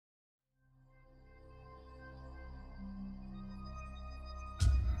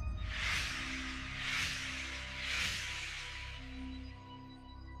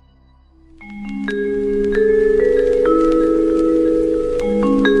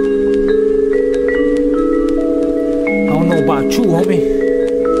about you,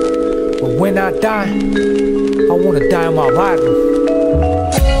 homie, but when I die, I wanna die in my Varrio.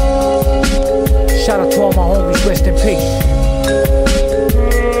 Shout out to all my homies, rest in peace.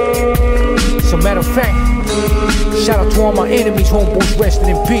 As a matter of fact, shout out to all my enemies, homeboys, resting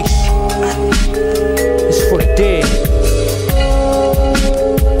in peace. It's for the dead.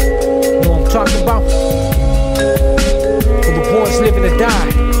 Know what I'm talking about? For the boys living to die.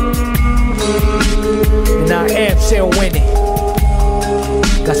 And I am still winning.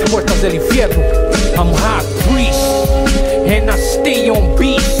 Las puertas del infierno. I'm high priest, and I stay on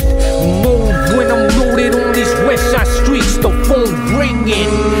beast. Move when I'm loaded on these west side streets. The phone ringing,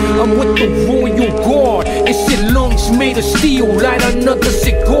 I'm with the royal guard. It's your lungs made of steel, light another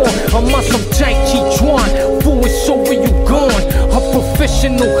cigar. I'm on some Tai Chi Chuan, fool, it's over, you gone. A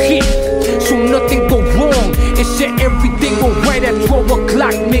professional hit, so nothing go wrong. It said everything go right at 12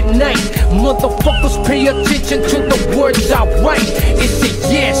 o'clock midnight. Motherfuckers pay attention to the words I write. It's a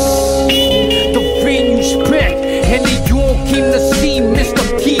yes, the venue's packed, and they all came to see Mr.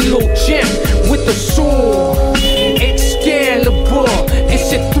 Kilo Champ with the sword, Excalibur.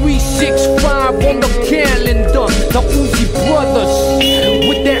 It's a 365 on the calendar. The Uzi brothers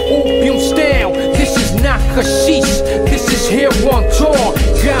with that opium style. This is not hashish, this is hair on tour.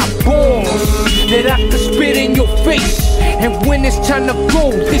 Got balls that I can spit in your face, and when it's time to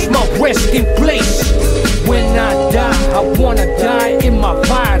go, this my resting place. When I die, I wanna die in my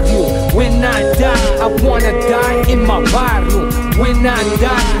Varrio. When I die, I wanna die in my Varrio. When I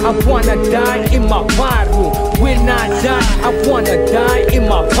die, I wanna die in my Varrio. When I die, I wanna die in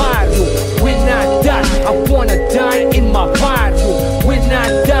my Varrio. When I die, I wanna die in my Varrio. When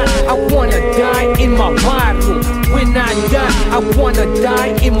I die, I wanna die in my Varrio. When I die, I wanna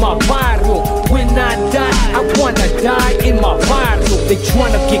die in my Varrio. When I die, I wanna die in my Varrio. They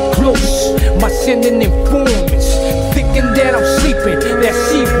tryna get close, my sending informants, thinking that I'm sleeping, that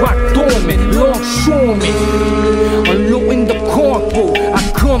C-Rock dormant, longshoreman, unloading the cargo. I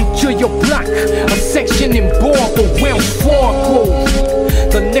come to your block, a section in Barber, Wells Fargo.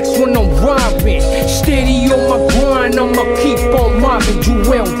 The next one I'm robbing, steady on my grind, I'ma keep on mobbing,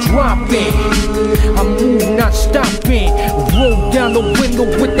 Jewel dropping. I move not stopping, roll down the window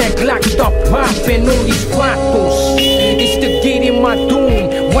with that Glock, start popping on these bottles. Instigating my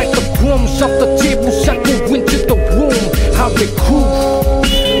doom, wipe the crumbs off the tables, I go into the room. I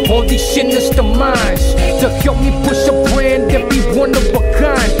recruit all these sinister minds to help me push a brand and be one of a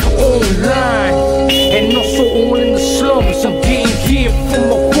kind online, and also all in the slums. I'm getting here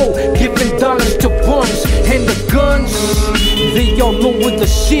from a road, giving dollars to bums, and the guns, they all over the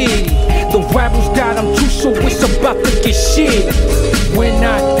city. The rivals got them too, so it's about to get shit. When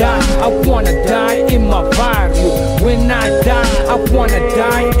I die, I wanna die in my Varrio. When I die, I wanna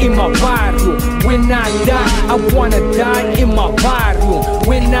die in my Varrio. When I die, I wanna die in my Varrio.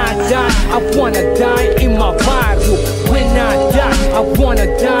 When I die, I wanna die in my Varrio. When I die, I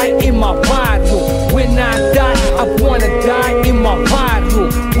wanna die in my Varrio. When I die, I wanna die in my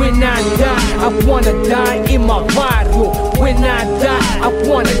Varrio. When I die, I wanna die in my Varrio. When I die, I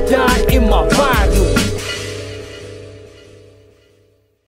wanna die in my Varrio.